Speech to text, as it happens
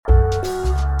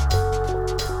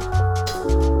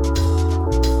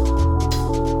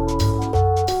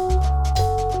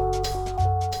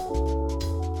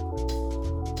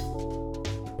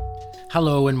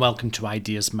Hello and welcome to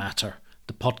Ideas Matter,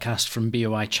 the podcast from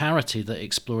BOI Charity that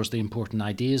explores the important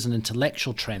ideas and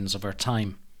intellectual trends of our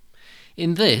time.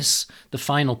 In this, the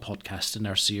final podcast in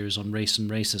our series on race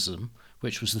and racism,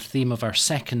 which was the theme of our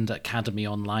second Academy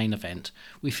Online event,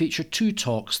 we feature two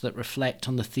talks that reflect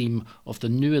on the theme of the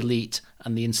new elite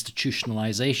and the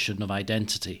institutionalisation of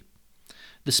identity.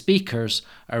 The speakers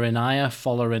are Inaya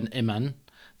Folarin Iman,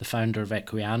 the founder of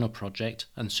Equiano Project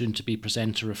and soon-to-be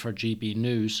presenter of her GB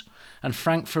News, and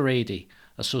Frank Furedi,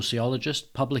 a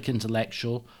sociologist, public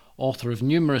intellectual, author of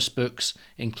numerous books,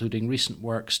 including recent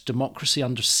works Democracy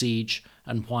Under Siege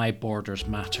and Why Borders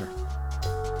Matter.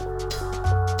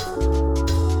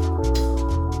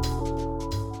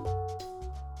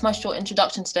 My short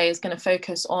introduction today is going to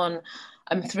focus on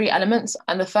three elements,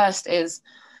 and the first is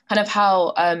kind of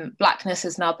how Blackness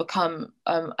has now come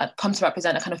to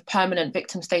represent a kind of permanent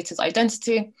victim status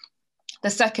identity. The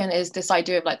second is this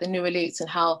idea of like the new elites and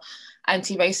how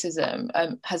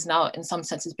anti-racism has now in some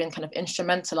senses been kind of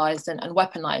instrumentalized and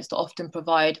weaponized to often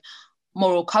provide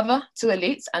moral cover to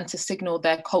elites and to signal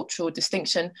their cultural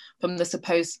distinction from the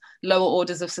supposed lower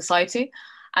orders of society.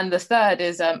 And the third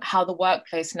is how the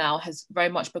workplace now has very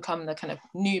much become the kind of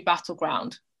new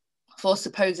battleground for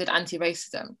supposed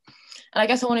anti-racism. And I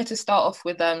guess I wanted to start off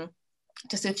with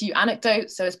just a few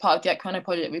anecdotes. So as part of the Equiano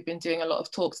Project, we've been doing a lot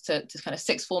of talks to kind of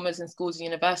sixth formers in schools and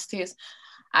universities.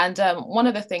 And one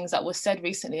of the things that was said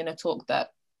recently in a talk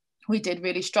that we did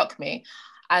really struck me.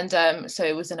 And so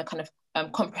it was in a kind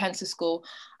of comprehensive school.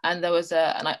 And there was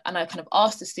and I kind of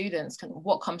asked the students kind of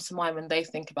what comes to mind when they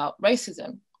think about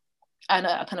racism. And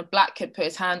a kind of Black kid put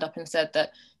his hand up and said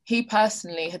that he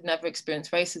personally had never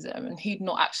experienced racism and he'd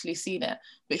not actually seen it,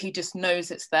 but he just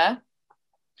knows it's there.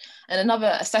 And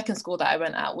a second school that I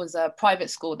went at was a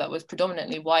private school that was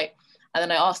predominantly white. And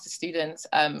then I asked the students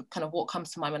kind of what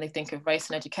comes to mind when they think of race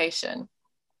and education.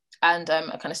 And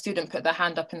a kind of student put their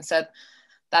hand up and said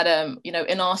that,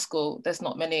 in our school, there's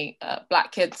not many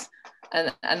Black kids.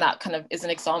 And that kind of is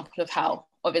an example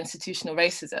of institutional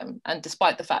racism. And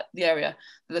despite the fact the area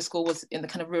that the school was in the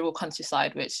kind of rural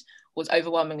countryside, which was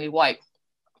overwhelmingly white.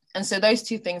 And so those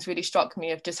two things really struck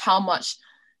me of just how much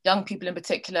young people in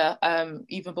particular,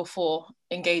 even before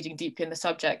engaging deeply in the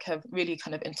subject, have really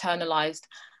kind of internalized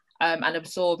and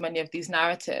absorbed many of these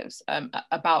narratives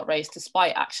about race,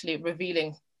 despite actually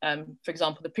revealing, for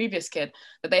example, the previous kid,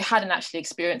 that they hadn't actually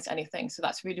experienced anything. So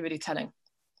that's really, really telling.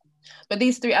 But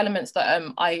these three elements that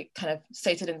I kind of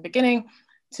stated in the beginning,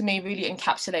 to me, really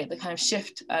encapsulate the kind of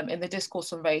shift in the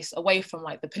discourse on race away from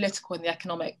like the political and the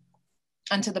economic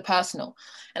and to the personal.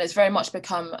 And it's very much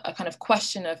become a kind of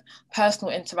question of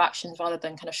personal interactions rather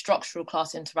than kind of structural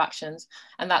class interactions.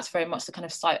 And that's very much the kind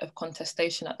of site of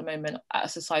contestation at the moment at a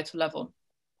societal level.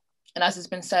 And as has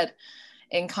been said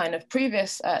in kind of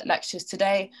previous lectures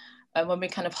today, when we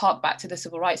kind of hark back to the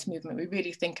civil rights movement, we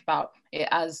really think about it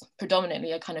as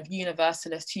predominantly a kind of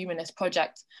universalist, humanist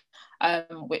project,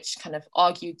 which kind of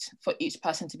argued for each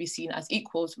person to be seen as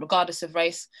equals, regardless of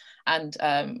race. And,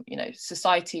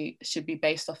 society should be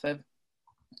based off of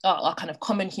our kind of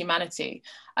common humanity,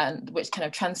 and which kind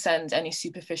of transcends any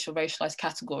superficial racialized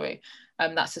category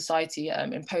that society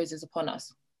imposes upon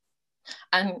us.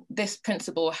 And this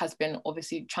principle has been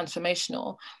obviously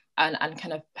transformational and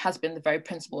kind of has been the very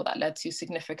principle that led to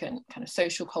significant kind of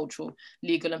social, cultural,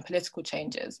 legal and political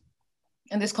changes.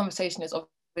 And this conversation is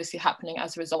obviously happening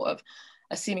as a result of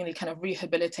a seemingly kind of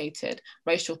rehabilitated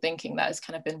racial thinking that has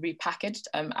kind of been repackaged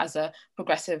as a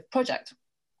progressive project.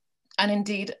 And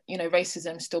indeed,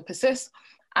 racism still persists.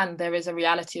 And there is a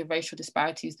reality of racial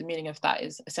disparities. The meaning of that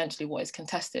is essentially what is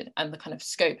contested, and the kind of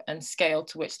scope and scale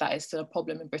to which that is still a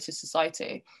problem in British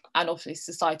society and obviously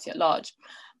society at large.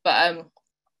 But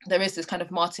there is this kind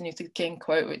of Martin Luther King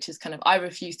quote, which is kind of, I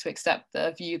refuse to accept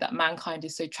the view that mankind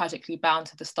is so tragically bound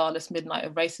to the starless midnight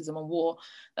of racism and war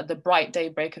that the bright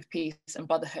daybreak of peace and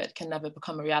brotherhood can never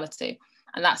become a reality.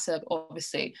 And that's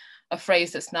obviously a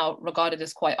phrase that's now regarded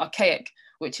as quite archaic,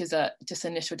 which is just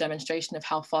an initial demonstration of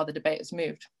how far the debate has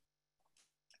moved.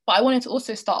 But I wanted to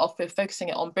also start off with focusing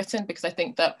it on Britain, because I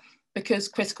think that because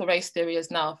critical race theory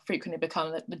has now frequently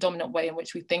become the dominant way in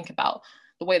which we think about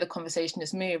the way the conversation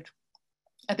has moved,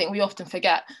 I think we often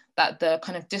forget that the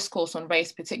kind of discourse on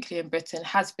race, particularly in Britain,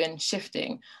 has been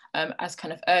shifting as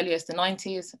kind of early as the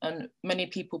 90s. And many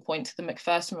people point to the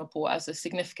Macpherson report as a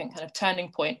significant kind of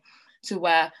turning point to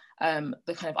where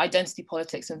the kind of identity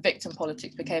politics and victim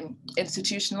politics became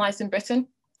institutionalized in Britain.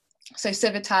 So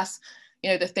Civitas,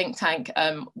 the think tank,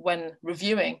 when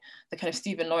reviewing the kind of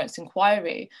Stephen Lawrence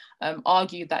inquiry,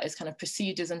 argued that its kind of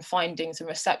procedures and findings and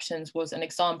receptions was an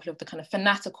example of the kind of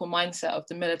fanatical mindset of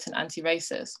the militant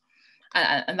anti-racists.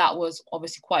 And that was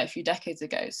obviously quite a few decades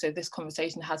ago. So this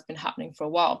conversation has been happening for a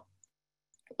while.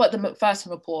 But the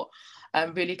Macpherson report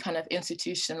really kind of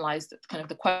institutionalized kind of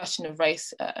the question of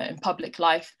race in public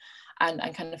life, and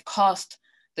kind of cast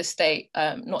the state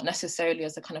not necessarily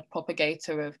as a kind of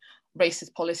propagator of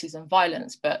racist policies and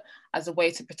violence, but as a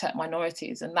way to protect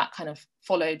minorities. And that kind of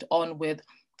followed on with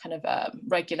kind of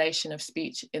regulation of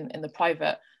speech in the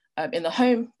private, in the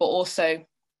home, but also,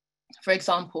 for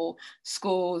example,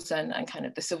 schools and kind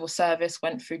of the civil service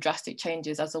went through drastic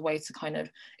changes as a way to kind of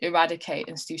eradicate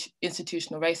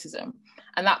institutional racism.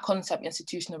 And that concept,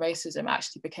 institutional racism,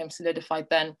 actually became solidified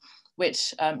then,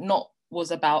 which not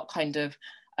was about kind of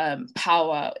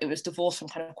power. It was divorced from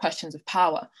kind of questions of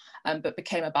power, but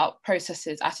became about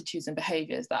processes, attitudes, and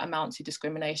behaviors that amount to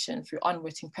discrimination through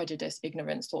unwitting prejudice,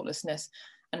 ignorance, thoughtlessness,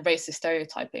 and racist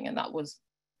stereotyping. And that was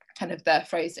kind of their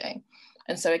phrasing.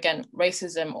 And so again,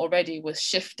 racism already was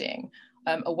shifting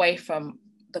away from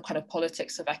the kind of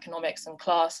politics of economics and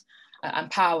class and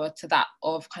power to that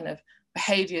of kind of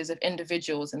behaviors of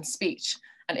individuals and speech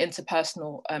and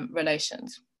interpersonal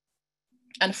relations.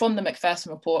 And from the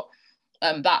Macpherson report,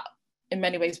 that in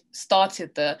many ways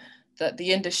started the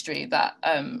industry that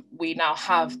we now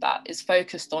have, that is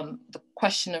focused on the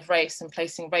question of race and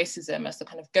placing racism as the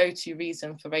kind of go-to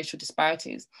reason for racial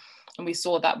disparities. And we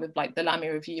saw that with like the Lammy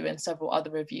Review and several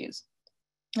other reviews.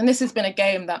 And this has been a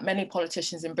game that many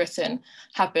politicians in Britain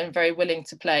have been very willing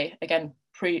to play, again,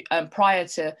 prior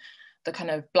to the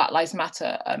kind of Black Lives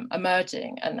Matter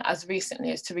emerging. And as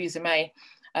recently as Theresa May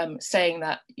saying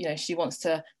that, you know, she wants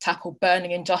to tackle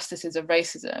burning injustices of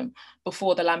racism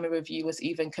before the Lammy Review was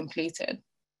even completed.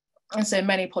 And so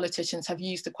many politicians have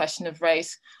used the question of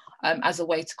race as a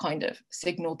way to kind of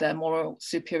signal their moral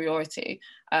superiority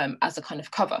as a kind of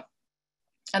cover.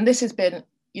 And this has been,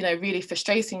 you know, really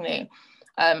frustratingly,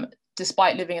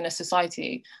 despite living in a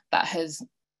society that has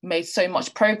made so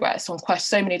much progress on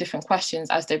so many different questions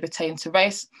as they pertain to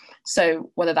race.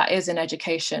 So whether that is in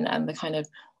education and the kind of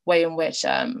way in which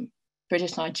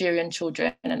British Nigerian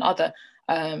children and other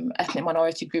ethnic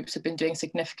minority groups have been doing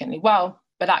significantly well,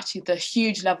 but actually the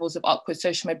huge levels of upward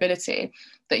social mobility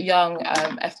that young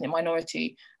ethnic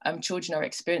minority children are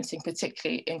experiencing,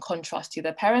 particularly in contrast to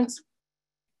their parents.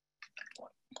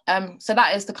 So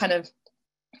that is the kind of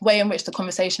way in which the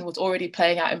conversation was already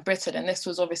playing out in Britain. And this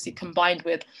was obviously combined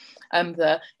with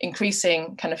the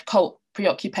increasing kind of cult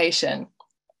preoccupation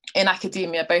in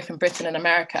academia, both in Britain and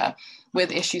America,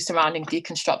 with issues surrounding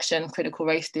deconstruction, critical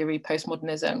race theory,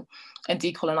 postmodernism, and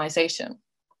decolonization.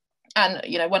 And,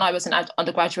 you know, when I was an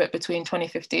undergraduate between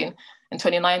 2015 and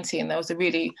 2019, there was a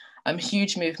really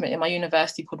huge movement in my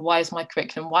university called Why is My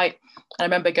Curriculum White? And I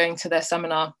remember going to their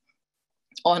seminar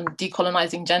on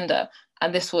decolonizing gender.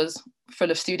 And this was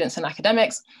full of students and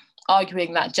academics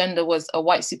arguing that gender was a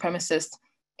white supremacist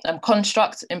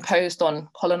construct imposed on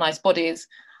colonized bodies.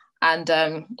 And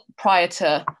prior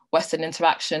to Western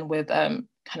interaction with kind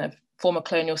of former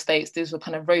colonial states, these were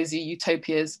kind of rosy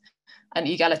utopias and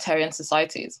egalitarian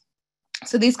societies.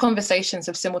 So these conversations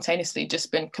have simultaneously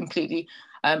just been completely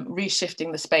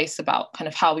reshifting the space about kind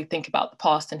of how we think about the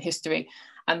past and history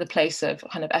and the place of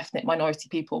kind of ethnic minority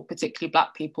people, particularly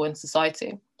Black people in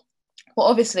society. Well,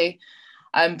 obviously,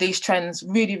 these trends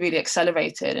really, really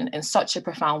accelerated in such a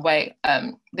profound way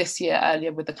this year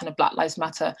earlier with the kind of Black Lives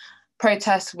Matter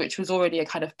protests, which was already a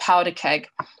kind of powder keg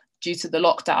due to the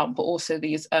lockdown, but also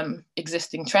these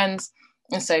existing trends.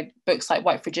 And so books like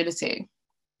White Fragility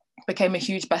became a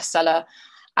huge bestseller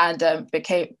and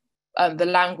became the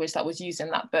language that was used in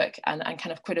that book and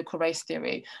kind of critical race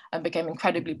theory and became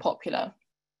incredibly popular.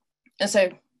 And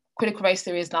so critical race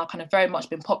theory has now kind of very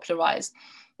much been popularized,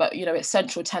 but, you know, its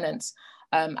central tenets,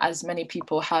 as many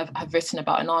people have written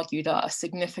about and argued, are a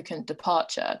significant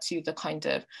departure to the kind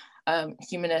of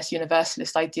humanist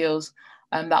universalist ideals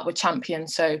that were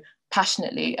championed so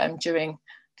passionately during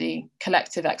the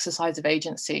collective exercise of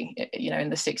agency, you know, in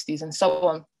the 60s and so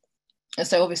on. And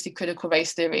so obviously critical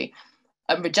race theory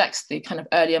rejects the kind of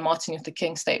earlier Martin Luther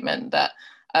King statement that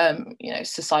you know,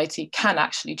 society can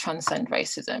actually transcend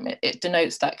racism. It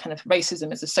denotes that kind of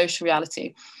racism is a social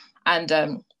reality,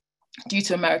 and due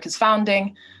to America's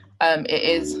founding, it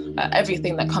is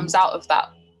everything that comes out of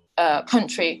that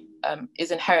country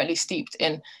is inherently steeped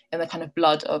in the kind of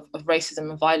blood of racism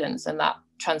and violence, and that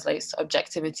translates to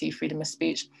objectivity, freedom of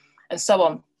speech, and so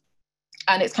on.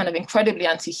 And it's kind of incredibly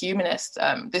anti-humanist,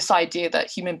 this idea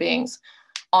that human beings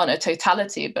aren't a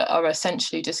totality, but are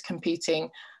essentially just competing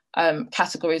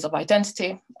categories of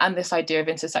identity, and this idea of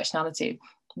intersectionality,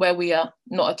 where we are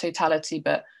not a totality,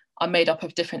 but are made up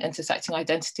of different intersecting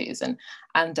identities,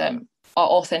 and our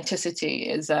authenticity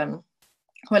is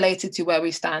related to where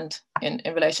we stand in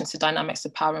relation to dynamics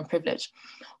of power and privilege.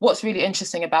 What's really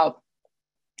interesting about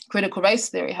critical race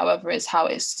theory, however, is how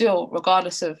it still,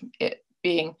 regardless of it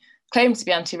being claimed to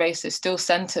be anti-racist, still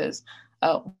centers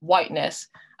whiteness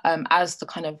as the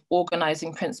kind of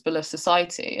organizing principle of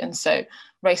society. And so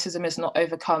racism is not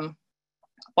overcome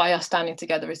by us standing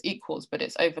together as equals, but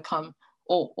it's overcome,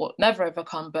 or never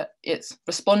overcome, but it's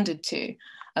responded to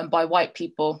by white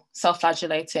people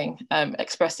self-flagellating,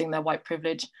 expressing their white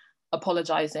privilege,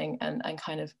 apologizing, and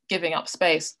kind of giving up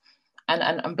space.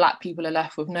 And Black people are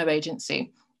left with no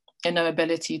agency and no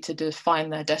ability to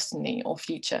define their destiny or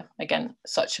future. Again,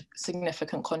 such a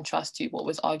significant contrast to what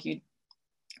was argued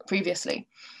previously.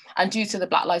 And due to the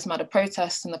Black Lives Matter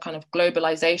protests and the kind of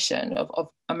globalization of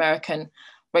American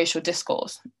racial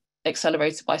discourse,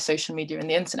 accelerated by social media and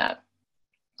the internet,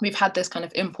 we've had this kind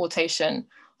of importation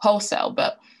wholesale,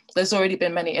 but there's already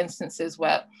been many instances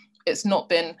where it's not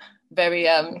been very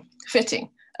fitting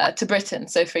to Britain.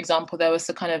 So for example, there was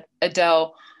the kind of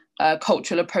Adele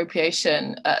cultural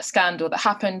appropriation scandal that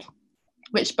happened,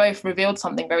 which both revealed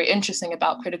something very interesting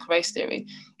about critical race theory,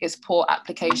 its poor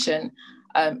application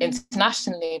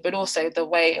internationally, but also the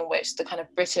way in which the kind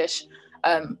of British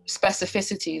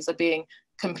specificities are being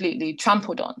completely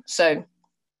trampled on. So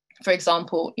for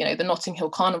example, you know, the Notting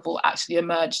Hill Carnival actually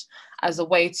emerged as a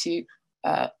way to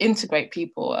integrate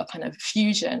people, a kind of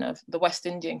fusion of the West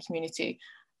Indian community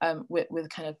with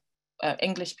kind of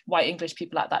white English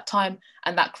people at that time.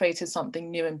 And that created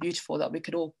something new and beautiful that we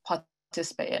could all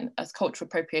participate in, as cultural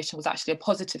appropriation was actually a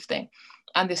positive thing.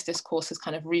 And this discourse has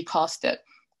kind of recast it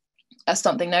as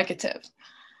something negative.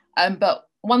 But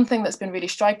one thing that's been really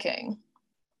striking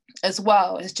as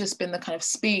well has just been the kind of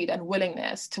speed and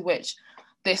willingness to which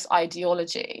this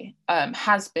ideology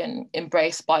has been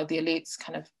embraced by the elites,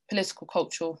 kind of political,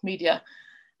 cultural, media,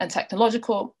 and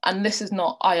technological. And this is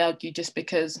not, I argue, just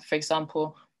because, for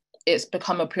example, it's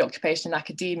become a preoccupation in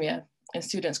academia and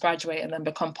students graduate and then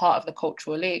become part of the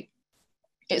cultural elite.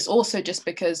 It's also just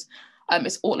because,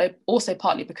 it's also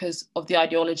partly because of the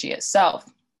ideology itself.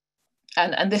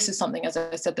 And this is something, as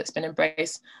I said, that's been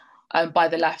embraced by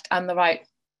the left and the right.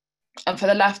 And for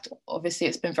the left, obviously,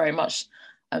 it's been very much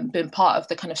been part of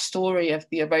the kind of story of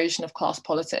the erosion of class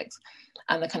politics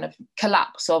and the kind of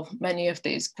collapse of many of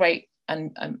these great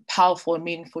and powerful and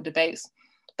meaningful debates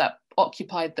that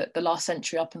occupied the last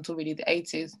century up until really the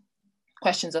 80s,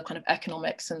 questions of kind of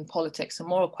economics and politics and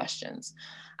moral questions.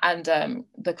 And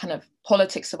the kind of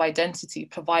politics of identity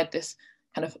provide this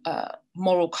kind of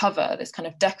moral cover, this kind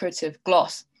of decorative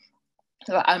gloss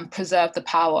that preserve the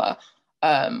power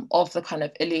of the kind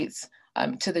of elites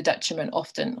to the detriment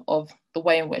often of the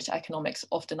way in which economics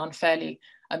often unfairly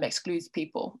excludes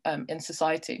people in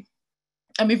society.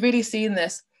 And we've really seen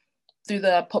this through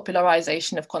the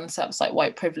popularization of concepts like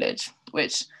white privilege,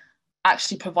 which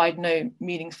actually provide no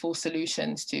meaningful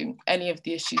solutions to any of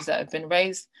the issues that have been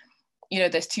raised. You know,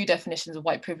 there's two definitions of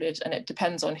white privilege and it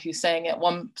depends on who's saying it.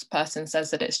 One person says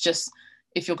that it's just,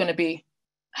 if you're going to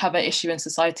have an issue in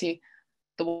society,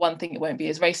 the one thing it won't be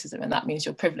is racism, and that means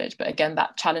you're privileged. But again,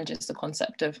 that challenges the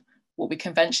concept of what we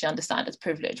conventionally understand as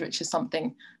privilege, which is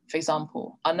something, for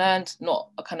example, unearned, not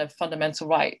a kind of fundamental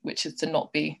right, which is to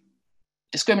not be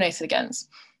discriminated against.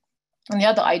 And the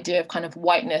other idea of kind of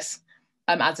whiteness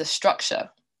as a structure.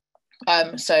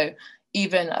 So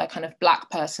even a kind of Black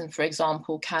person, for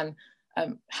example, can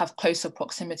have closer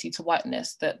proximity to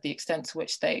whiteness, that the extent to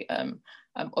which they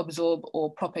absorb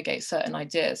or propagate certain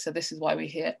ideas. So this is why we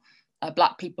hear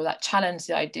Black people that challenge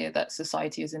the idea that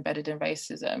society is embedded in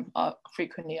racism are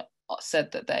frequently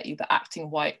said that they're either acting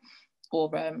white or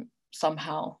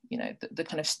somehow, you know, the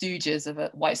kind of stooges of a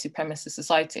white supremacist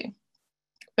society.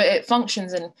 But it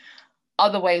functions in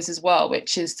other ways as well,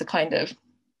 which is to kind of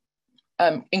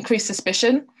increase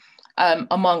suspicion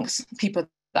amongst people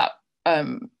that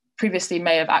previously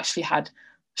may have actually had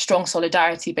strong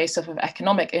solidarity based off of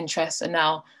economic interests and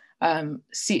now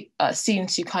seen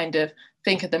to kind of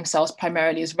think of themselves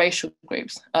primarily as racial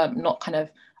groups, not kind of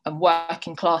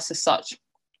working class as such.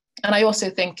 And I also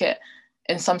think it,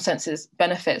 in some senses,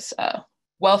 benefits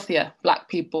wealthier Black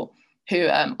people who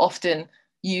often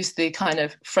use the kind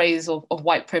of phrase of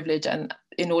white privilege and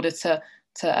in order to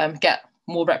get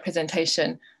more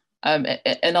representation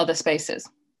in other spaces.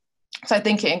 So I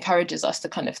think it encourages us to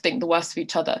kind of think the worst of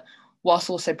each other, whilst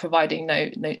also providing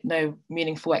no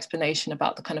meaningful explanation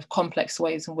about the kind of complex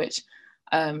ways in which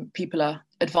people are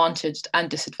advantaged and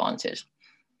disadvantaged.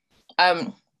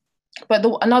 But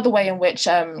another way in which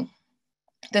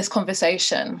this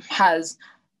conversation has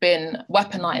been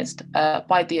weaponized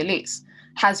by the elites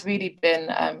has really been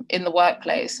in the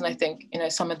workplace. And I think, you know,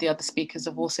 some of the other speakers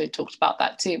have also talked about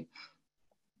that too.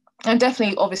 I'm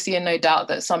definitely obviously in no doubt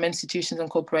that some institutions and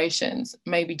corporations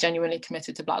may be genuinely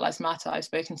committed to Black Lives Matter. I've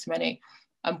spoken to many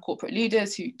corporate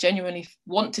leaders who genuinely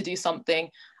want to do something,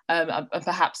 and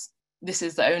perhaps this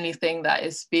is the only thing that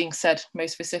is being said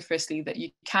most vociferously that you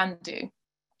can do.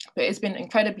 But it's been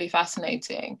incredibly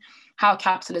fascinating how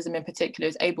capitalism in particular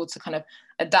is able to kind of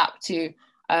adapt to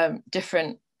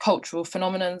different cultural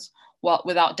phenomenons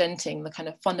without denting the kind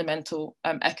of fundamental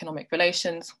economic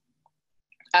relations.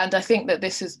 And I think that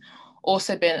this has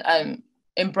also been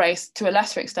embraced to a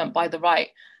lesser extent by the right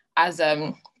as,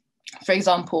 for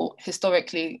example,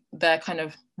 historically, their kind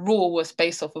of rule was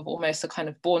based off of almost a kind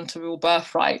of born to rule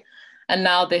birthright. And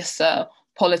now this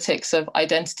politics of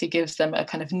identity gives them a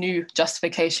kind of new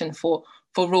justification for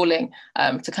ruling,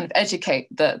 to kind of educate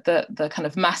the kind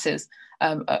of masses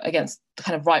against the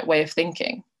kind of right way of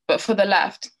thinking. But for the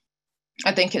left,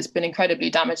 I think it's been incredibly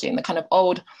damaging. The kind of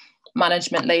old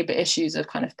management labor issues of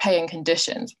kind of pay and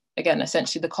conditions. Again,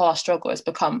 essentially the class struggle has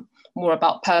become more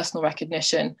about personal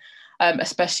recognition,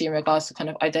 especially in regards to kind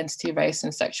of identity, race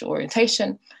and sexual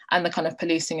orientation, and the kind of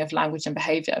policing of language and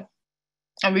behavior.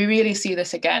 And we really see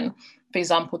this again, for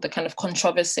example, the kind of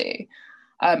controversy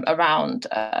around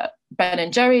Ben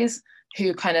and Jerry's,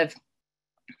 who kind of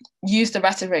use the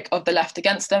rhetoric of the left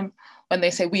against them when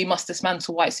they say we must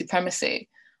dismantle white supremacy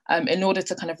in order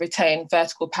to kind of retain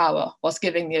vertical power, whilst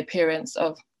giving the appearance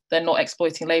of they're not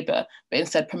exploiting labor, but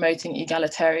instead promoting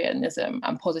egalitarianism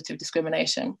and positive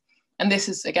discrimination. And this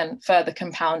is, again, further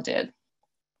compounded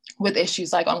with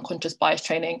issues like unconscious bias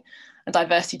training and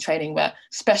diversity training, where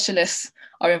specialists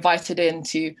are invited in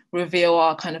to reveal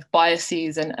our kind of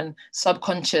biases and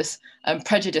subconscious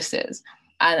prejudices.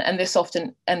 And this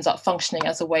often ends up functioning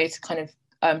as a way to kind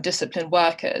of discipline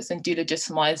workers and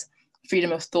delegitimize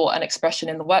freedom of thought and expression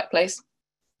in the workplace,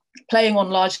 playing on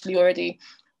largely already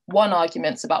won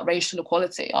arguments about racial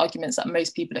equality, arguments that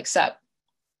most people accept,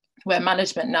 where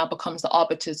management now becomes the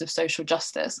arbiters of social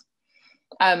justice.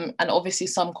 And obviously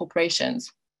some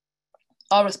corporations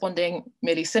are responding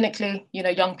merely cynically. You know,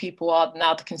 young people are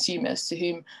now the consumers to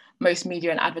whom most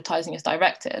media and advertising is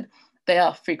directed. They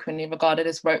are frequently regarded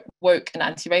as woke and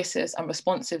anti-racist and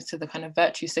responsive to the kind of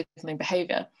virtue signaling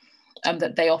behavior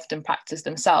that they often practice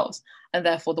themselves. And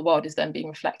therefore the world is then being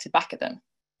reflected back at them.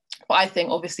 But I think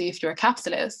obviously if you're a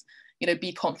capitalist, you know,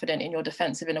 be confident in your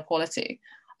defense of inequality.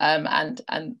 And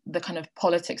the kind of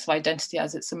politics of identity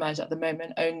as it's emerged at the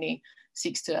moment only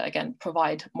seeks to, again,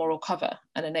 provide moral cover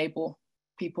and enable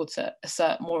people to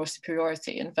assert moral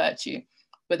superiority and virtue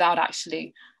without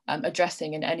actually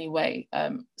addressing in any way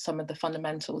some of the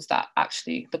fundamentals that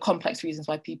actually, the complex reasons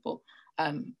why people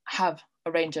have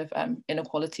a range of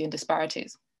inequality and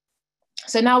disparities.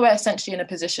 So now we're essentially in a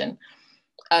position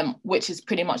which is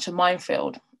pretty much a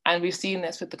minefield. And we've seen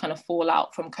this with the kind of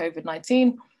fallout from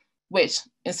COVID-19, which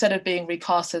instead of being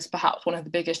recast as perhaps one of the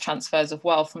biggest transfers of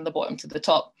wealth from the bottom to the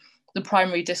top, the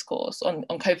primary discourse on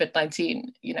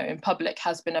COVID-19, you know, in public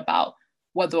has been about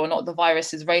whether or not the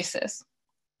virus is racist.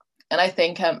 And I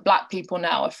think Black people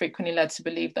now are frequently led to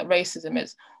believe that racism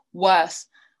is worse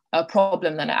a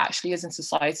problem than it actually is in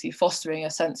society, fostering a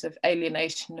sense of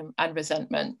alienation and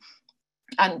resentment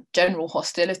and general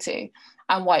hostility.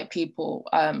 And white people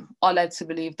are led to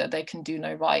believe that they can do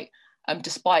no right,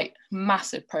 despite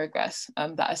massive progress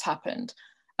that has happened.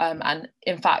 And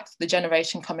in fact, the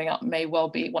generation coming up may well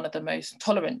be one of the most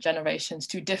tolerant generations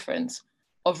to difference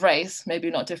of race,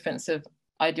 maybe not difference of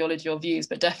ideology or views,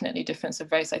 but definitely difference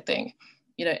of race, I think,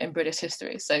 you know, in British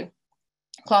history. So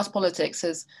class politics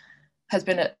has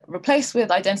been replaced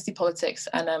with identity politics.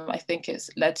 And I think it's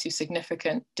led to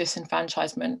significant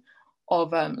disenfranchisement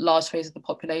of large swathes of the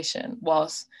population,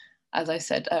 whilst, as I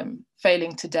said,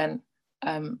 failing to dent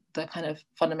the kind of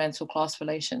fundamental class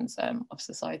relations of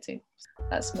society.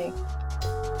 That's me.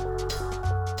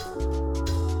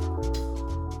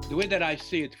 The way that I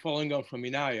see it, following on from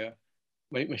Inaya,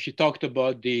 when she talked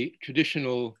about the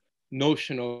traditional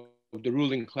notion of the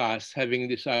ruling class having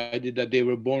this idea that they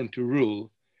were born to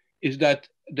rule, is that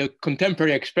the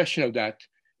contemporary expression of that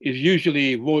is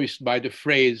usually voiced by the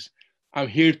phrase, "I'm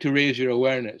here to raise your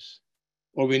awareness,"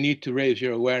 or "we need to raise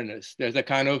your awareness." There's a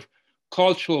kind of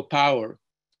cultural power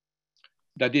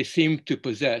that they seem to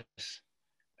possess.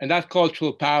 And that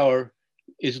cultural power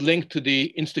is linked to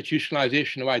the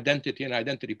institutionalization of identity and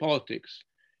identity politics,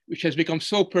 which has become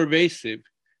so pervasive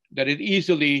that it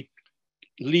easily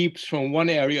leaps from one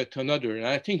area to another. And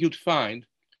I think you'd find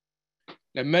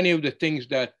that many of the things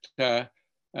that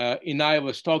Inaya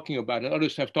was talking about and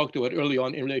others have talked about early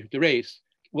on in relation to race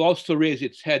will also raise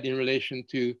its head in relation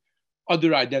to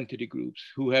other identity groups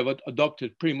who have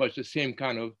adopted pretty much the same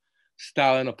kind of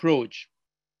style and approach.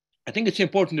 I think it's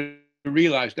important to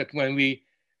realize that when we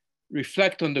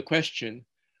reflect on the question,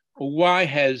 why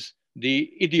has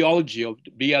the ideology of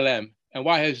BLM and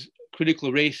why has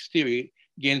critical race theory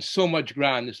gained so much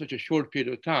ground in such a short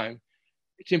period of time,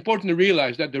 it's important to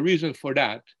realize that the reason for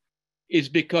that is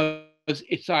because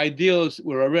its ideals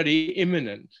were already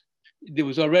imminent. It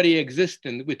was already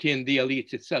existent within the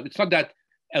elites itself. It's not that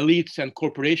elites and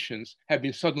corporations have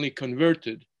been suddenly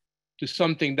converted to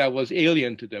something that was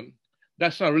alien to them.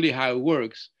 That's not really how it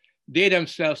works. They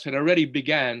themselves had already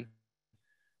began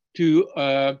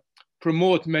to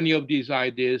promote many of these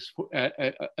ideas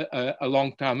a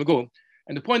long time ago.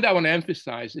 And the point I want to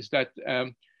emphasize is that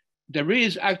there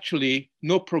is actually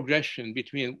no progression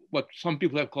between what some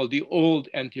people have called the old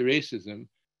anti-racism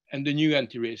and the new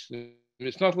anti-racism.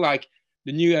 It's not like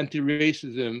the new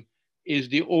anti-racism is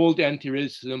the old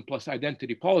anti-racism plus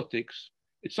identity politics.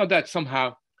 It's not that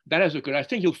somehow that has occurred. I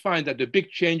think you'll find that the big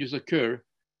changes occur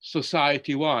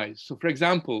society-wise. So for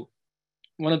example,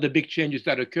 one of the big changes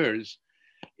that occurs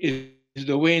is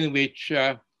the way in which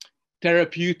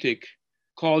therapeutic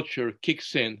culture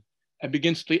kicks in and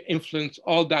begins to influence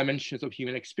all dimensions of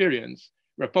human experience,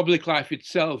 where public life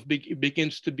itself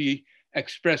begins to be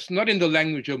expressed not in the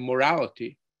language of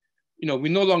morality. You know, we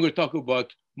no longer talk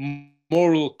about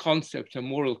moral concepts and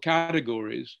moral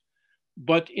categories,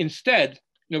 but instead,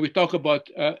 you know, we talk about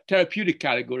therapeutic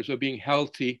categories of being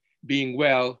healthy, being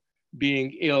well,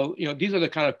 being ill. You know, these are the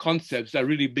kind of concepts that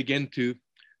really begin to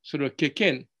sort of kick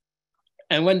in.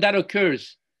 And when that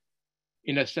occurs,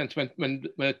 in a sense, when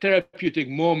a therapeutic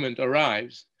moment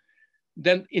arrives,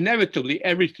 then inevitably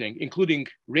everything, including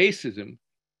racism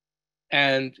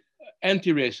and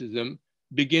anti-racism,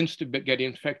 begins to get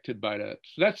infected by that.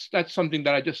 So that's something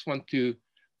that I just want to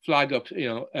flag up, you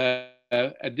know,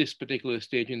 at this particular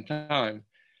stage in time.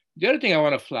 The other thing I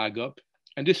want to flag up,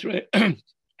 and this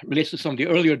relates to some of the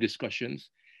earlier discussions,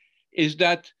 is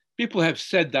that people have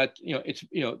said that, you know, it's,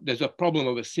 you know, there's a problem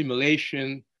of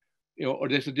assimilation, you know, or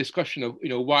there's a discussion of, you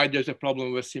know, why there's a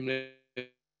problem of assimilation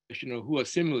or who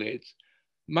assimilates.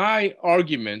 My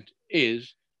argument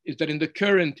is that in the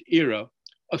current era,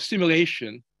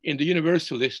 assimilation in the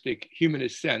universalistic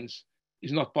humanist sense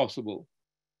is not possible,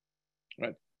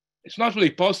 right? It's not really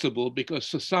possible because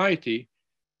society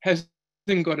hasn't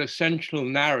got a central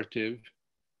narrative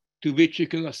to which you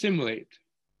can assimilate,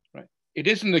 right? It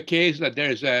isn't the case that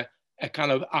there's a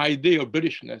kind of idea of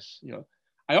Britishness, you know.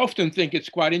 I often think it's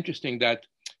quite interesting that,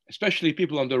 especially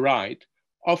people on the right,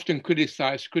 often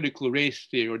criticize critical race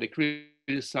theory, or they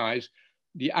criticize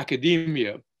the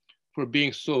academia for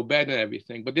being so bad and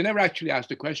everything, but they never actually ask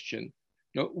the question,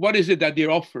 you know, what is it that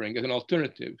they're offering as an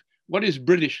alternative? What is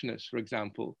Britishness, for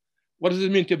example? What does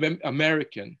it mean to be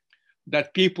American?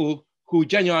 That people who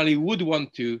genuinely would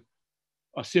want to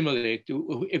assimilate,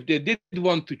 if they did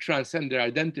want to transcend their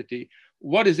identity,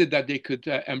 what is it that they could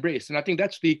embrace? And I think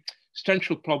that's the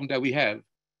central problem that we have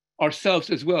ourselves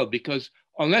as well, because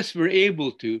unless we're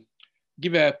able to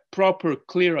give a proper,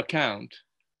 clear account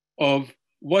of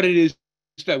what it is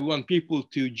that we want people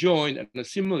to join and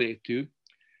assimilate to,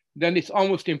 then it's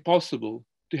almost impossible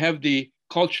to have the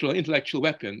cultural, intellectual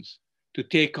weapons to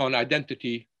take on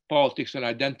identity politics and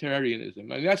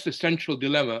identitarianism. And that's the central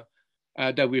dilemma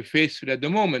that we're faced with at the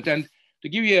moment. And to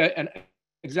give you an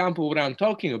example of what I'm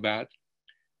talking about,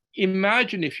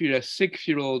 imagine if you're a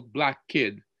 6-year-old Black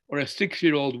kid or a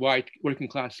 6-year-old white working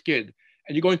class kid,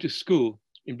 and you're going to school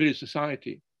in British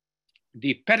society.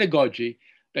 The pedagogy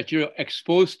that you're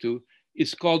exposed to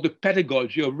is called the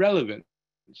pedagogy of relevance.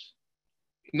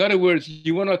 In other words,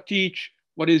 you want to teach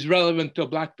what is relevant to a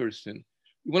Black person.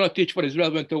 You want to teach what is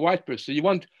relevant to a white person. You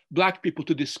want Black people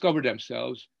to discover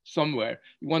themselves somewhere.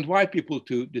 You want white people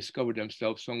to discover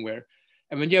themselves somewhere.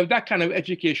 And when you have that kind of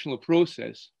educational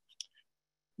process,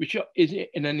 which is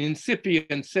in an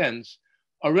incipient sense,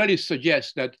 already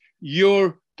suggests that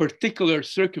your particular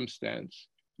circumstance,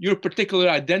 your particular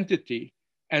identity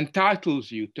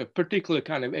entitles you to a particular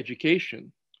kind of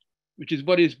education, which is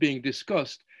what is being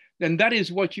discussed, then that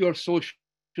is what you're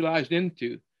socialized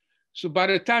into. So by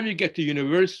the time you get to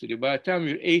university, by the time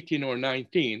you're 18 or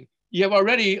 19, you have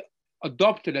already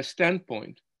adopted a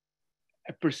standpoint,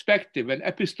 a perspective, an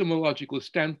epistemological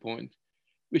standpoint,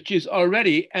 which is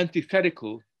already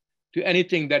antithetical to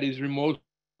anything that is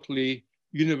remotely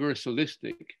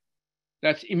universalistic.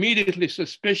 That's immediately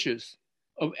suspicious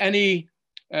of any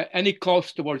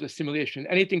calls towards assimilation,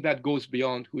 anything that goes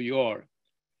beyond who you are.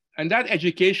 And that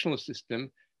educational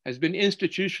system has been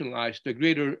institutionalized to a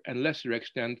greater and lesser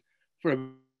extent for a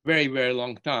very, very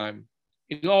long time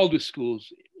in all the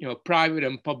schools, you know, private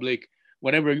and public,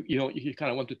 whatever, you know, you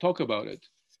kind of want to talk about it.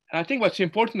 And I think what's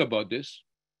important about this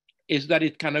is that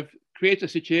it kind of creates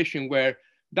a situation where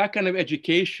that kind of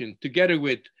education, together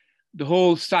with the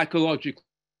whole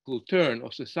psychological turn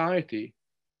of society,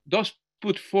 does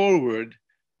put forward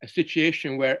a situation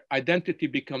where identity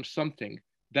becomes something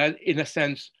that, in a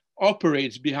sense,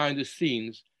 operates behind the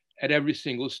scenes at every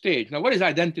single stage. Now, what is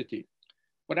identity?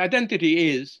 What identity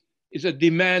is a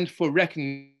demand for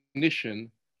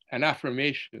recognition and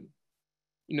affirmation.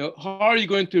 You know, how are you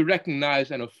going to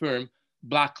recognize and affirm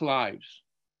Black lives,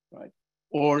 right?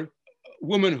 Or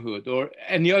womanhood, or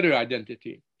any other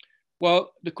identity? Well,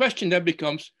 the question then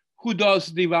becomes, who does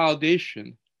the validation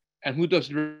and who does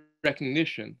the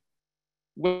recognition?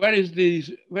 Where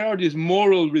are these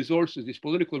moral resources, these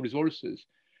political resources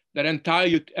that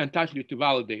entitle you to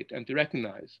validate and to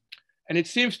recognize? And it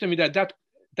seems to me that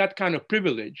that kind of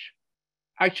privilege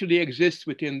actually exists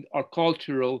within our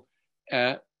cultural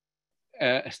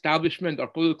establishment,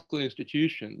 our political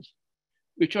institutions,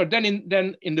 which are then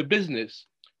in the business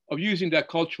of using that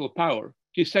cultural power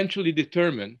to essentially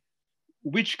determine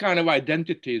which kind of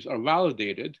identities are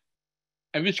validated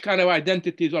and which kind of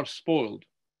identities are spoiled.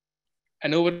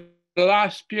 And over the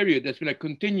last period, there's been a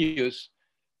continuous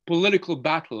political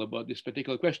battle about this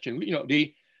particular question. You know,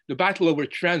 the battle over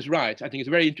trans rights, I think, is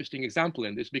a very interesting example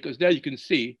in this, because there you can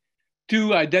see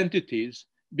two identities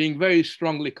being very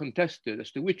strongly contested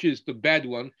as to which is the bad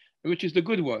one and which is the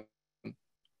good one.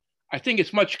 I think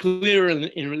it's much clearer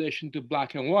in relation to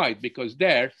Black and white, because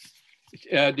there,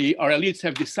 our elites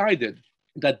have decided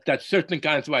that certain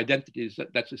kinds of identities,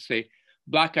 that's to say,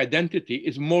 Black identity,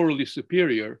 is morally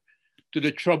superior to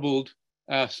the troubled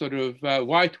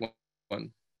white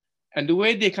one. And the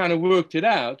way they kind of worked it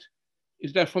out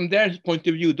is that from their point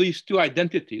of view, these two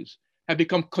identities have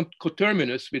become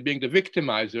coterminous with being the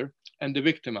victimizer and the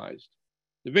victimized.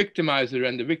 The victimizer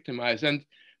and the victimized. And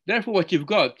therefore what you've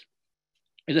got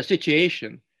is a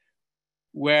situation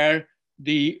where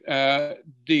the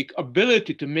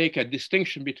ability to make a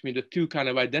distinction between the two kind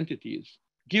of identities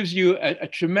gives you a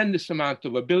tremendous amount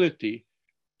of ability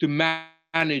to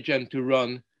manage and to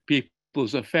run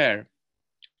people's affair.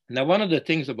 Now, one of the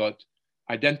things about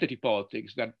identity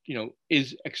politics that, you know,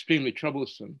 is extremely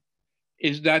troublesome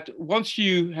is that once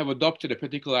you have adopted a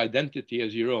particular identity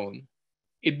as your own,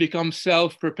 it becomes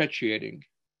self-perpetuating.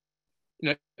 You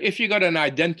know, if you got an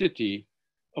identity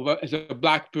as a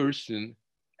Black person,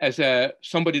 as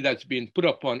somebody that's been put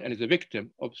upon and is a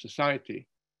victim of society,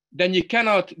 then you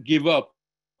cannot give up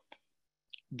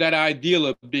that ideal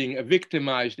of being a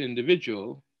victimized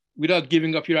individual without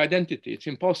giving up your identity. It's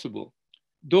impossible.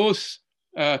 Those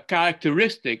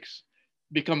characteristics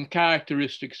become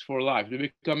characteristics for life.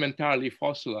 They become entirely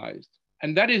fossilized.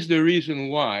 And that is the reason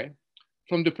why,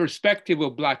 from the perspective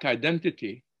of Black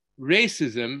identity,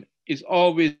 racism is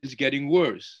always getting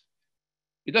worse.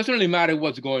 It doesn't really matter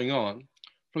what's going on.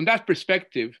 From that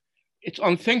perspective, it's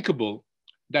unthinkable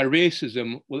that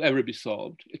racism will ever be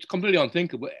solved. It's completely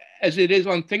unthinkable, as it is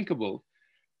unthinkable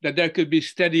that there could be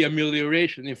steady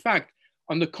amelioration. In fact,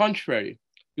 on the contrary,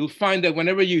 you'll find that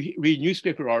whenever you read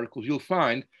newspaper articles, you'll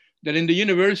find that in the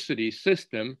university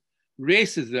system,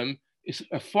 racism is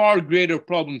a far greater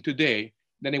problem today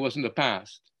than it was in the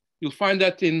past. You'll find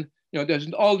that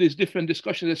there's all these different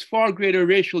discussions. There's far greater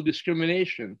racial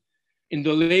discrimination in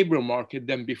the labor market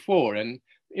than before, and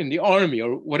in the army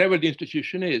or whatever the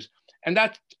institution is. And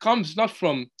that comes not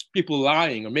from people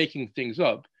lying or making things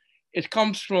up. It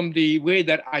comes from the way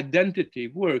that identity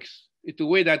works. It's the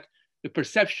way that the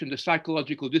perception, the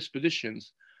psychological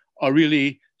dispositions are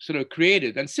really sort of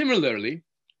created. And similarly,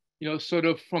 sort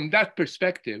of from that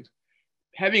perspective,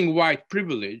 having white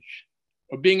privilege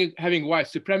or having white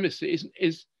supremacy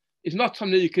is not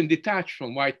something you can detach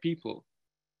from white people.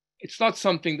 It's not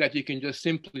something that you can just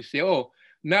simply say, oh,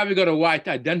 now we got a white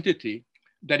identity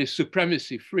that is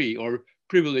supremacy free or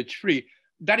privilege free.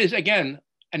 That is, again,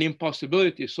 an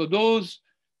impossibility. So those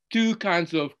two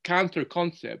kinds of counter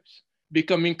concepts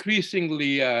become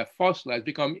increasingly fossilized,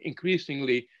 become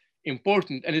increasingly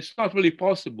important. And it's not really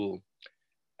possible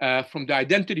from the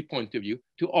identity point of view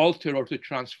to alter or to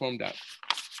transform that.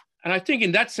 And I think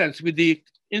in that sense, with the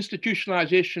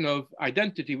institutionalization of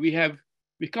identity,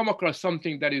 we come across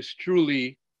something that is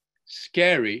truly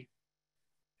scary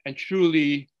and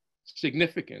truly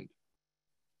significant.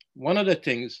 One of the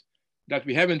things that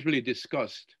we haven't really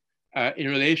discussed in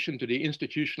relation to the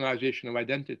institutionalization of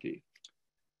identity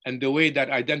and the way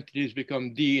that identities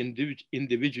become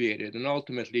de-individuated and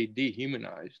ultimately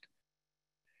dehumanized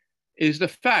is the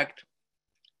fact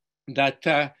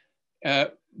that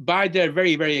by their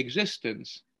very, very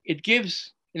existence, it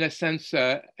gives, in a sense,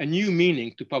 a new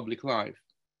meaning to public life.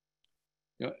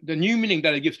 The new meaning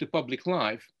that it gives to public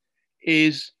life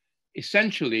is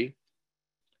essentially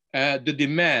the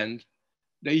demand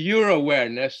that your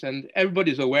awareness and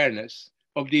everybody's awareness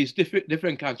of these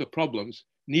different kinds of problems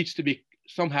needs to be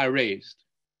somehow raised.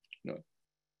 You know,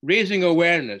 raising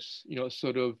awareness, you know,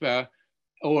 sort of,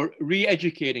 or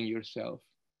re-educating yourself,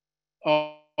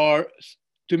 are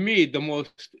to me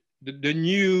the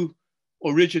new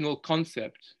original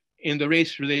concept in the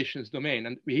race relations domain.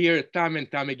 And we hear it time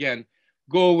and time again: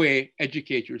 go away,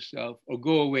 educate yourself, or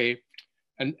go away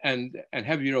and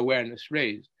have your awareness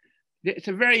raised. It's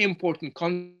a very important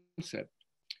concept,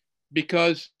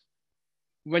 because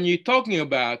when you're talking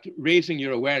about raising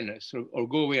your awareness or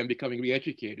go away and becoming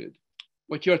re-educated,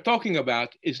 what you're talking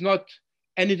about is not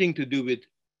anything to do with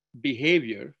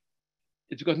behavior.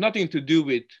 It's got nothing to do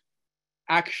with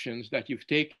actions that you've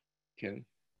taken.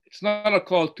 It's not a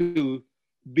call to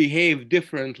behave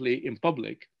differently in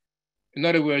public. In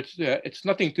other words, it's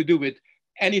nothing to do with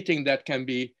anything that can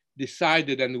be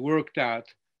decided and worked out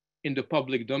in the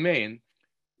public domain.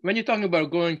 When you're talking about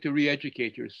going to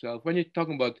re-educate yourself, when you're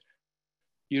talking about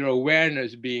your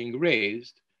awareness being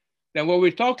raised, then what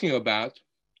we're talking about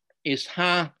is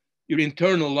how your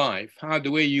internal life, how the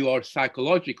way you are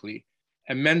psychologically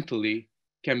and mentally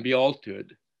can be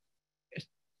altered.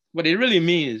 What it really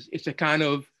means is a kind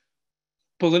of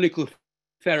political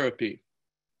therapy.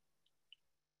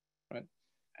 Right?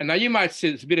 And now you might say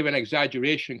it's a bit of an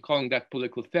exaggeration calling that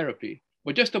political therapy,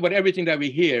 but just about everything that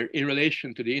we hear in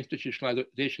relation to the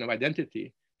institutionalization of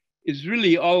identity is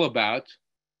really all about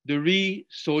the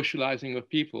re-socializing of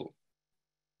people,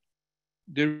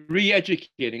 the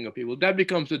re-educating of people. That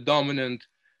becomes the dominant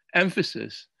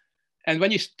emphasis. And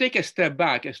when you take a step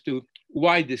back as to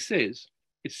why this is,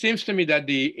 it seems to me that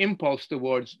the impulse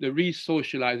towards the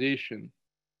re-socialization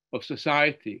of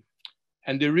society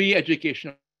and the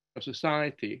re-education of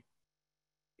society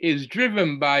is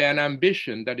driven by an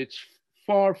ambition that it's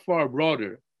far, far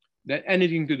broader than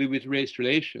anything to do with race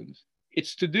relations.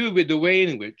 It's to do with the way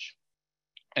in which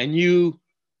a new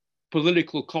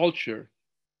political culture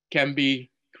can be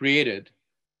created.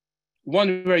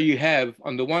 One where you have,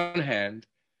 on the one hand,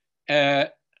 a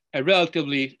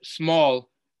relatively small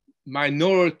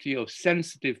minority of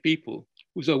sensitive people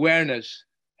whose awareness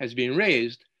has been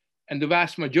raised, and the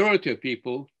vast majority of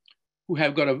people who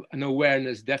have got an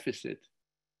awareness deficit.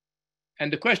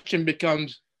 And the question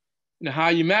becomes, you know, how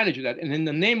you manage that. And in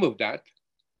the name of that,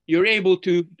 you're able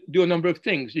to do a number of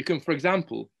things. You can, for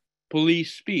example,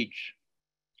 police speech,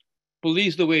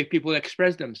 police the way people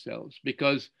express themselves,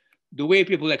 because the way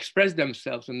people express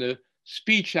themselves and the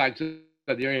speech acts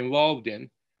that they're involved in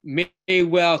may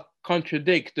well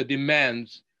contradict the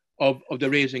demands of the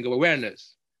raising of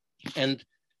awareness. And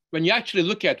when you actually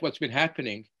look at what's been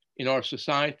happening in our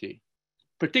society,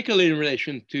 particularly in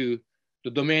relation to the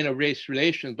domain of race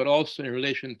relations, but also in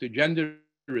relation to gender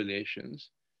relations,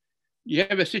 you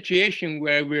have a situation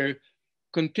where we're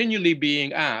continually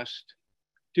being asked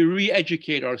to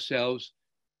re-educate ourselves,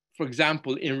 for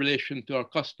example, in relation to our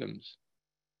customs.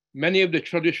 Many of the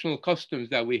traditional customs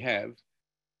that we have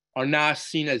are now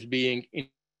seen as being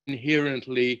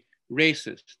inherently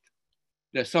racist.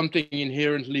 There's something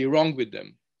inherently wrong with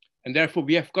them. And therefore,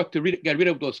 we have got to get rid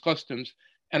of those customs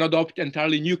and adopt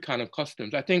entirely new kind of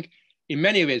customs. I think in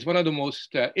many ways, one of the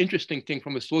most interesting things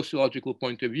from a sociological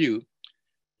point of view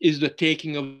is the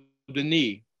taking of the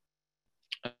knee.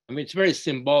 I mean, it's very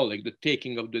symbolic, the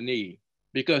taking of the knee,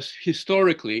 because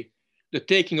historically, the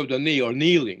taking of the knee or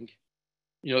kneeling,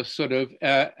 you know, sort of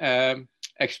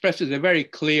expresses a very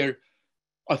clear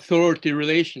authority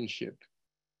relationship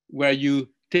where you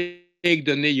take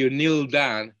the knee, you kneel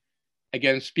down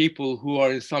against people who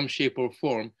are in some shape or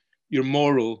form your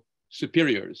moral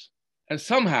superiors. And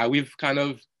somehow we've kind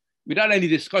of, without any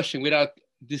discussion, without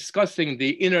discussing the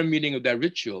inner meaning of that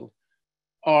ritual,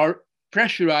 are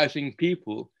pressurizing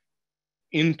people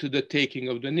into the taking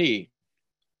of the knee.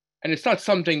 And it's not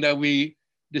something that we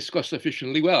discuss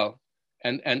sufficiently well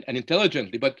and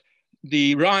intelligently, but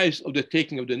the rise of the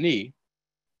taking of the knee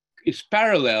is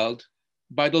paralleled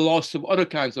by the loss of other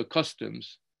kinds of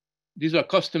customs. These are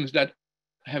customs that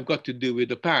have got to do with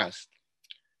the past.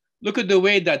 Look at the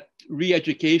way that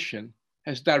re-education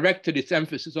has directed its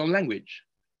emphasis on language.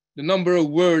 The number of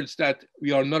words that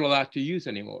we are not allowed to use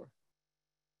anymore.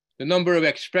 The number of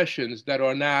expressions that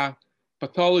are now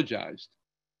pathologized.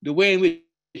 The way in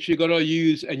which you're going to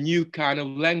use a new kind of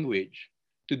language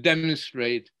to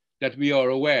demonstrate that we are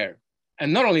aware.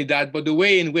 And not only that, but the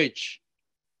way in which,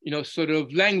 you know, sort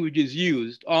of language is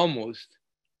used almost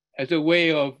as a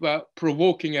way of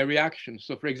provoking a reaction.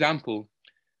 So for example,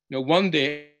 you know, one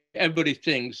day everybody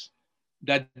thinks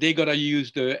that they got to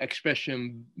use the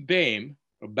expression BAME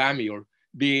or BAME or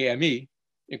BAME,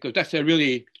 because that's a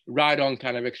really right-on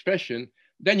kind of expression,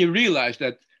 then you realize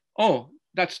that, oh,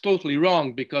 that's totally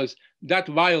wrong, because that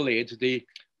violates the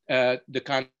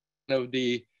kind of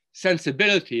the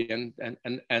sensibility and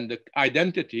the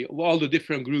identity of all the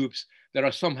different groups that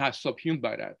are somehow subsumed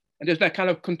by that. And there's that kind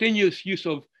of continuous use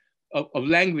of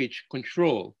language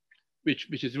control,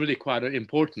 which is really quite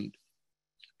important.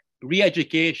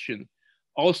 Re-education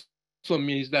also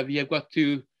means that we have got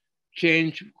to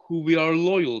change who we are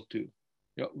loyal to.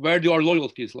 You know, where do our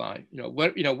loyalties lie? You know,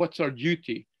 where, you know, what's our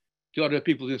duty to other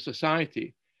people in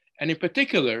society? And in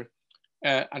particular,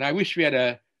 and I wish we had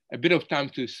a bit of time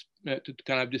to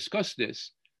kind of discuss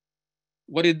this,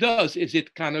 what it does is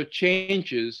it kind of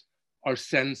changes our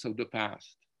sense of the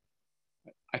past.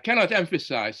 I cannot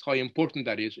emphasize how important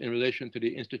that is in relation to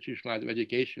the institutionalized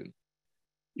education.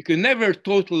 You can never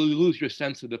totally lose your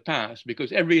sense of the past,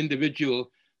 because every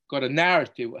individual got a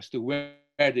narrative as to where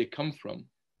they come from.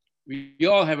 We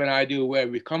all have an idea where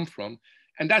we come from,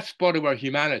 and that's part of our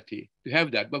humanity to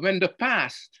have that. But when the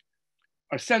past,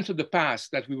 our sense of the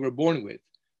past that we were born with,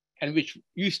 and which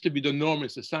used to be the norm in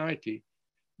society,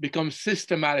 becomes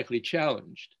systematically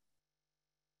challenged,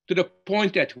 to the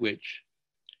point at which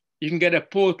you can get a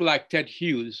poet like Ted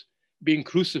Hughes being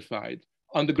crucified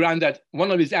on the ground that one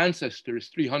of his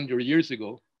ancestors 300 years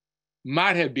ago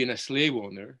might have been a slave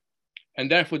owner,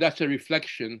 and therefore that's a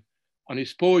reflection on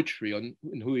his poetry, on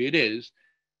who it is.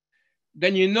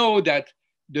 Then you know that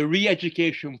the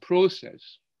re-education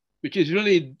process, which is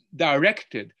really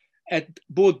directed at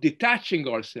both detaching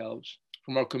ourselves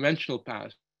from our conventional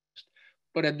past,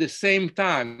 but at the same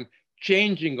time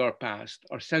changing our past,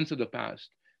 our sense of the past,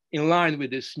 in line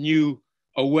with this new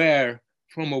aware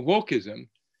form of wokeism,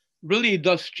 really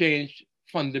does change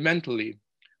fundamentally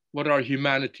what our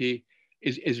humanity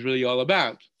is really all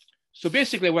about. So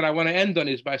basically what I want to end on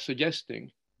is by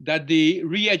suggesting that the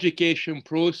re-education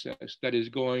process that is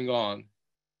going on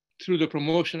through the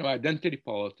promotion of identity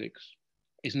politics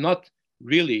is not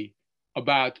really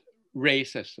about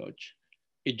race as such.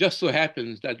 It just so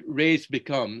happens that race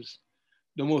becomes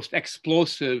the most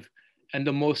explosive and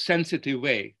the most sensitive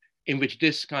way in which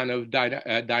this kind of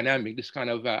dynamic, this kind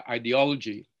of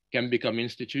ideology can become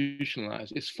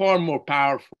institutionalized. It's far more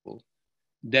powerful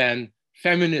than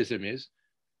feminism is,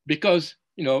 because,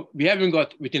 you know, we haven't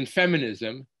got within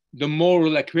feminism the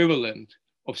moral equivalent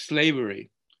of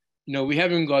slavery. You know, we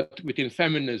haven't got within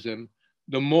feminism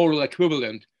the moral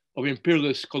equivalent of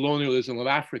imperialist colonialism of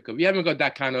Africa. We haven't got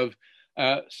that kind of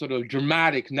sort of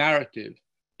dramatic narrative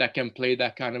that can play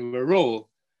that kind of a role.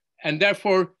 And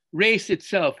therefore, race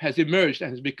itself has emerged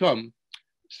and has become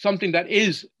something that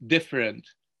is different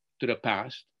to the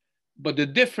past. But the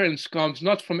difference comes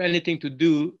not from anything to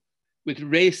do with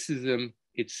racism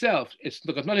itself. It's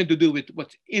got nothing to do with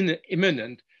what's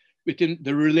imminent within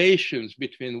the relations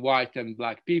between white and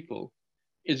Black people.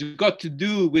 It's got to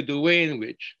do with the way in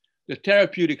which the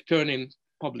therapeutic turn in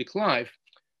public life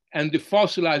and the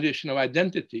fossilization of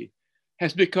identity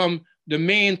has become the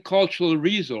main cultural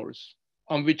resource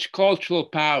on which cultural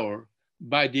power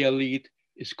by the elite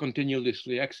is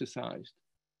continuously exercised.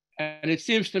 And it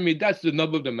seems to me that's the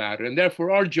nub of the matter. And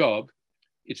therefore our job,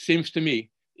 it seems to me,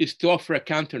 is to offer a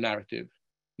counter narrative,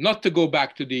 not to go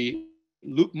back to the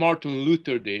Martin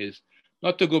Luther days,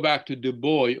 not to go back to Du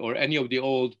Bois or any of the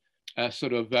old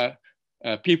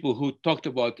people who talked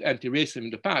about anti-racism in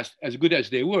the past, as good as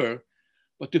they were,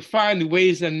 but to find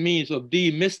ways and means of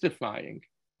demystifying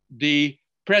the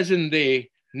present day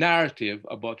narrative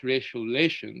about racial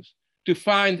relations, to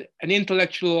find an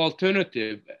intellectual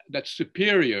alternative that's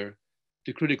superior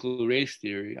to critical race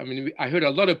theory. I mean, I heard a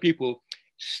lot of people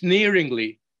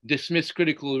sneeringly dismiss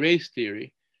critical race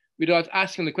theory without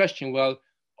asking the question, well,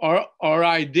 are our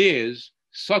ideas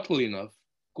subtle enough,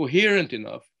 coherent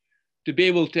enough to be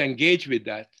able to engage with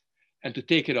that and to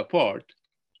take it apart?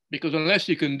 Because unless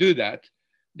you can do that,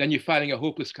 then you're fighting a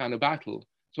hopeless kind of battle.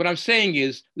 So what I'm saying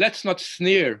is, let's not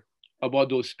sneer about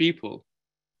those people,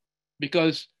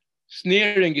 because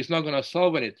sneering is not going to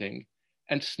solve anything.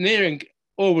 And sneering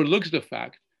overlooks the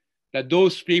fact that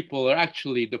those people are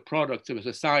actually the products of a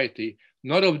society,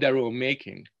 not of their own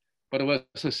making, but of a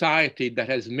society that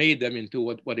has made them into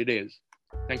what it is.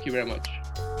 Thank you very much.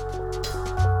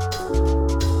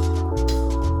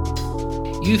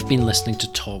 You've been listening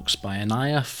to talks by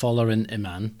Inaya Folarin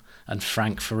Iman and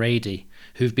Frank Furedi,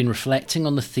 who've been reflecting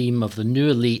on the theme of the new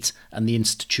elite and the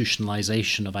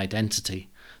institutionalization of identity.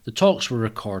 The talks were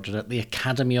recorded at the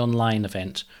Academy Online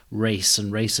event, Race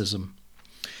and Racism.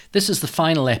 This is the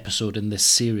final episode in this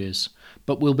series,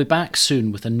 but we'll be back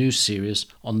soon with a new series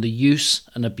on the use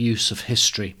and abuse of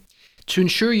history. To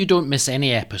ensure you don't miss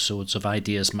any episodes of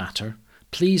Ideas Matter,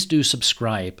 please do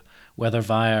subscribe whether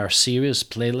via our series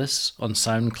playlists on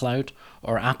SoundCloud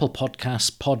or Apple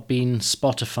Podcasts, Podbean,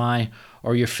 Spotify,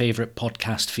 or your favourite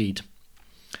podcast feed.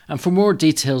 And for more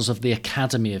details of the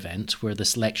Academy event where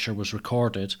this lecture was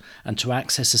recorded, and to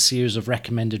access a series of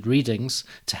recommended readings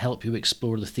to help you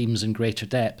explore the themes in greater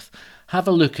depth, have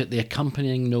a look at the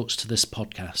accompanying notes to this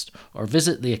podcast or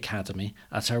visit the Academy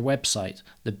at our website,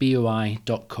 theboi.co.uk.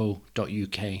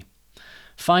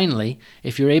 Finally,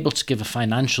 if you're able to give a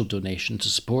financial donation to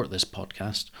support this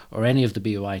podcast or any of the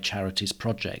BOI charities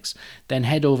projects, then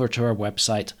head over to our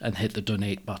website and hit the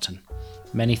donate button.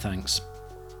 Many thanks.